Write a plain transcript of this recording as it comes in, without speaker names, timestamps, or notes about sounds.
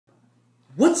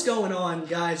What's going on,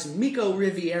 guys? Miko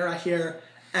Riviera here,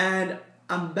 and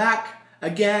I'm back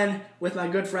again with my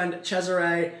good friend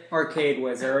Cesare, Arcade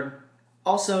Wizard,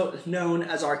 also known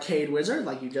as Arcade Wizard,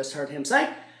 like you just heard him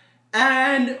say.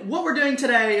 And what we're doing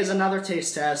today is another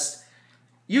taste test.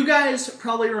 You guys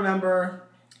probably remember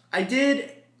I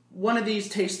did one of these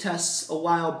taste tests a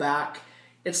while back.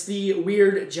 It's the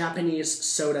weird Japanese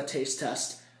soda taste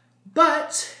test.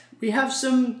 But we have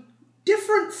some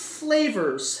different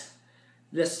flavors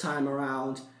this time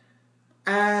around.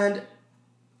 And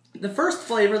the first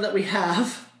flavor that we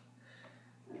have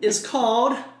is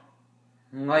called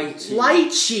Lychee.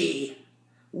 lychee.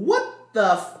 What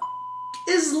the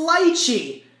is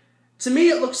lychee? To me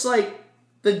it looks like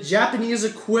the Japanese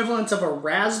equivalent of a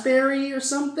raspberry or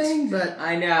something, but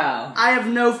I know. I have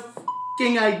no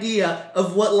f***ing idea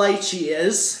of what lychee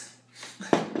is.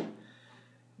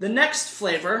 The next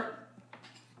flavor,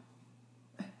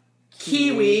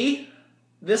 kiwi.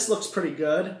 This looks pretty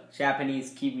good.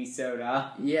 Japanese kiwi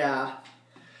soda. Yeah.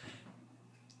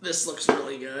 This looks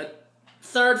really good.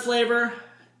 Third flavor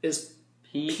is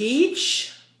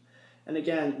peach. And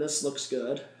again, this looks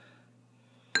good.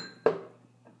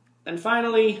 And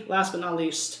finally, last but not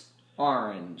least,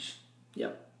 Orange.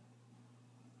 yep.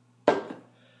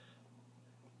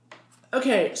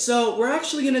 Okay, so we're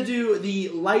actually going to do the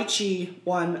lychee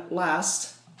one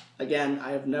last. Again,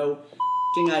 I have no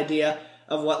f***ing idea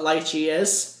of what lychee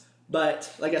is,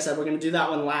 but like I said, we're going to do that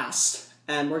one last.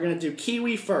 And we're going to do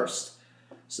kiwi first.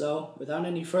 So, without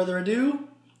any further ado,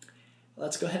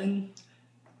 let's go ahead and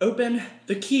open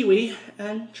the kiwi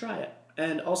and try it.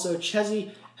 And also,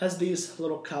 Chezzy has these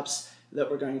little cups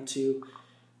that we're going to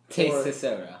Taste the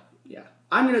soda. Yeah.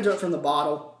 I'm going to do it from the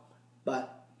bottle,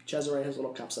 but Cesare has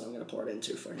little cups that I'm going to pour it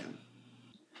into for him.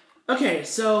 Okay,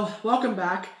 so welcome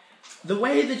back. The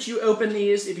way that you open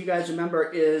these, if you guys remember,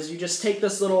 is you just take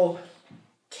this little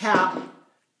cap,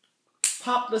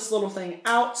 pop this little thing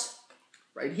out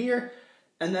right here,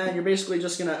 and then you're basically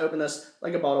just going to open this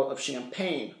like a bottle of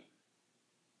champagne.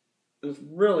 It's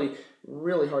really,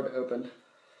 really hard to open.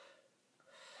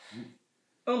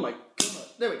 Oh my god.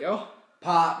 There we go.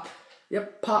 Pop.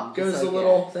 Yep, pop goes Just the like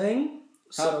little that. thing.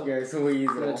 So Pop goes I'm going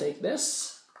weasel. to take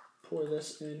this, pour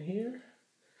this in here.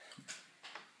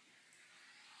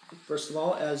 First of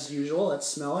all, as usual, let's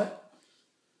smell it.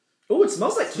 Oh, it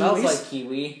smells like Smells kiwis. like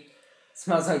kiwi.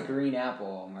 Smells like green apple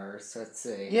almost. Let's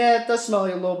see. Yeah, it does smell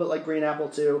like a little bit like green apple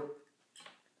too.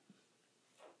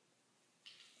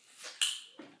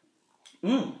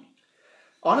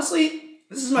 Honestly,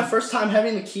 this is my first time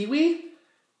having the kiwi.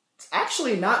 It's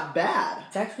actually not bad.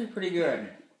 It's actually pretty good.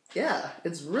 Yeah,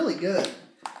 it's really good.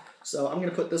 So I'm going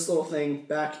to put this little thing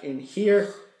back in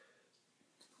here.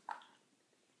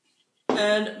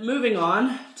 And moving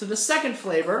on to the second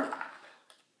flavor,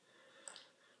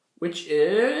 which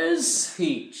is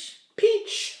Peach.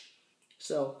 peach.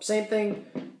 So same thing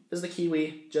as the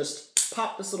kiwi, just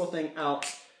pop this little thing out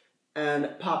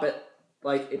and pop it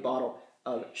like a bottle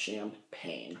of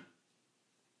champagne.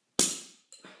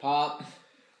 Pop.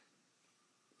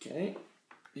 Okay,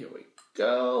 here we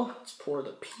go. Let's pour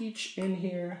the peach in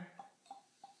here.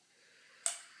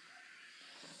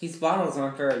 These bottles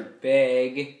aren't very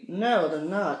big. No, they're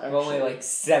not, actually. Only like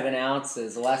 7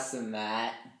 ounces, less than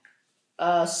that.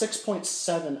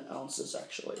 6.7 ounces,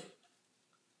 actually.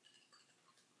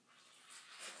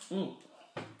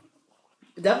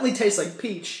 It definitely tastes like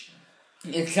peach.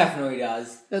 It definitely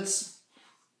does. It's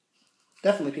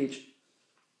definitely peach.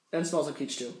 And it smells like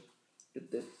peach, too.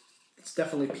 It's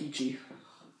definitely peachy.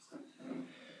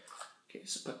 Okay,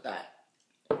 so put that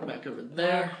back over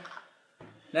there.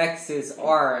 Next is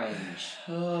orange.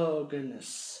 Oh,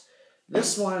 goodness.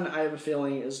 This one, I have a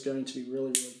feeling, is going to be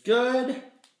really, really good.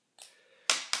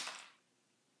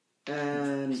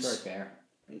 And It's right there.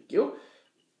 thank you.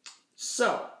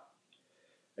 So,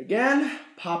 again,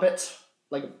 pop it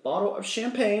like a bottle of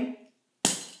champagne.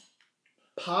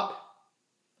 Pop.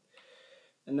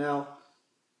 And now,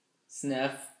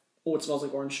 Sniff. oh, it smells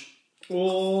like orange.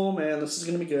 Oh, man, this is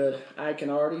going to be good. I can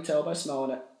already tell by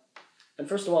smelling it. And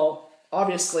first of all,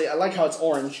 obviously, I like how it's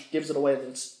orange. Gives it away that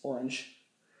it's orange.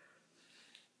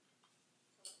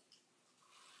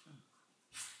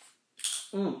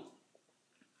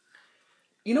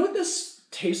 You know what this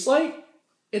tastes like?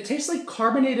 It tastes like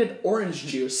carbonated orange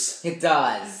juice. It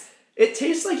does. It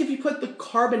tastes like if you put the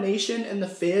carbonation and the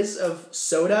fizz of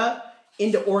soda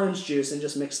into orange juice and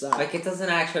just mix that. Like, it doesn't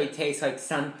actually taste like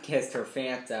Sunkist or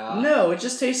Fanta. No, it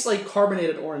just tastes like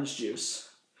carbonated orange juice.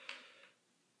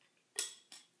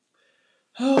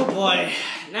 Oh boy.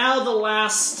 Now the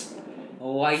last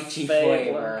Lychee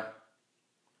flavor.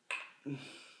 flavor.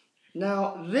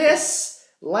 Now this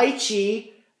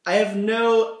lychee. I have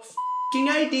no f***ing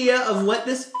idea of what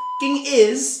this f***ing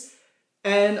is.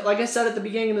 And like I said at the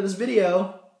beginning of this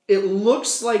video, it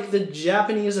looks like the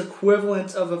Japanese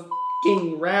equivalent of a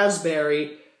f***ing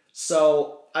raspberry.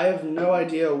 So I have no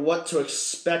idea what to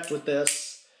expect with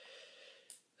this.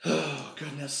 Oh,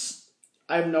 goodness.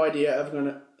 I have no idea if I'm going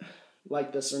to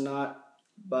like this or not.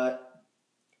 But,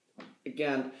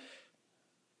 again,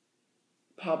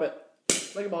 pop it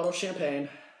like a bottle of champagne.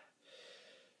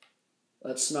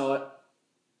 Let's smell it.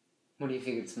 What do you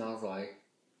think it smells like?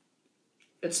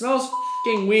 It smells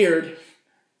f***ing weird.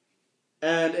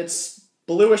 And it's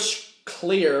bluish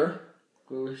clear.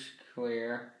 Bluish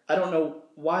clear. I don't know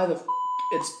why the f***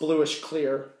 it's bluish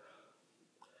clear.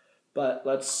 But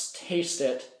let's taste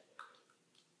it.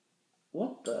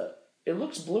 What the? It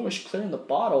looks bluish clear in the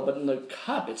bottle, but in the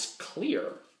cup it's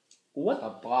clear. What? The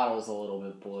bottle's a little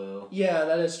bit blue. Yeah,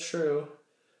 that is true.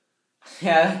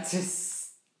 Yeah, it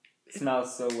just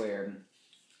smells so weird.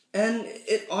 And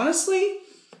it honestly,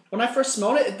 when I first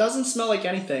smelled it, it doesn't smell like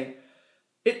anything.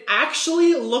 It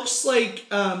actually looks like,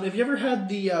 have you ever had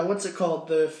the, what's it called?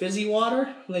 The fizzy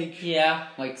water? Like. Yeah,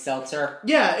 like seltzer.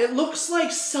 Yeah, it looks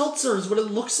like seltzer is what it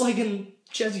looks like in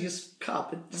Chezzy's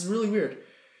cup. It's really weird.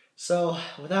 So,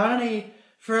 without any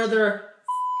further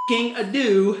f***ing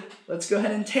ado, let's go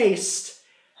ahead and taste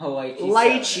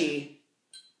lychee.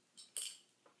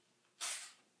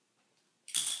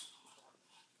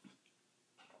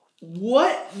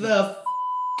 What the f***?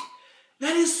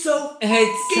 That is so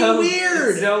weird.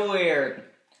 It's so weird.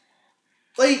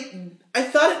 Like, I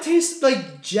thought it tasted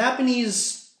like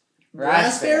Japanese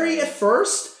raspberry at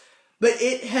first, but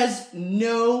it has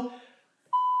no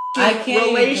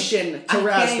relation to raspberry.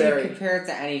 I can't even compare it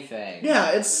to anything.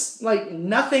 Yeah, it's like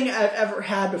nothing I've ever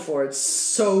had before. It's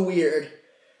so weird.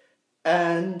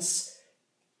 And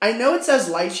I know it says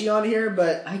lychee on here,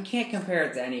 but I can't compare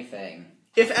it to anything.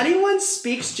 If anyone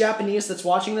speaks Japanese that's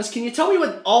watching this, can you tell me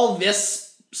what all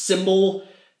this symbol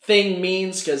thing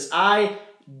means? Because I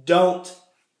don't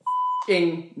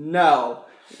f***ing know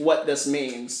what this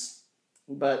means.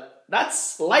 But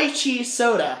that's lychee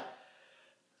soda.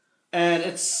 And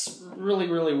it's really,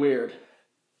 really weird.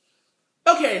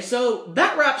 Okay, so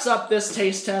that wraps up this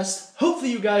taste test.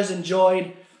 Hopefully you guys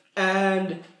enjoyed.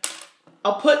 And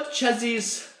I'll put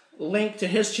Chezzy's link to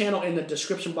his channel in the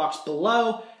description box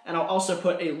below. And I'll also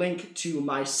put a link to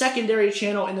my secondary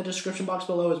channel in the description box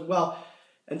below as well.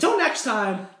 Until next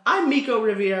time, I'm Miko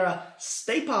Riviera.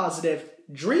 Stay positive,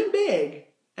 dream big,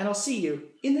 and I'll see you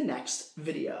in the next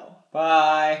video.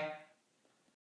 Bye.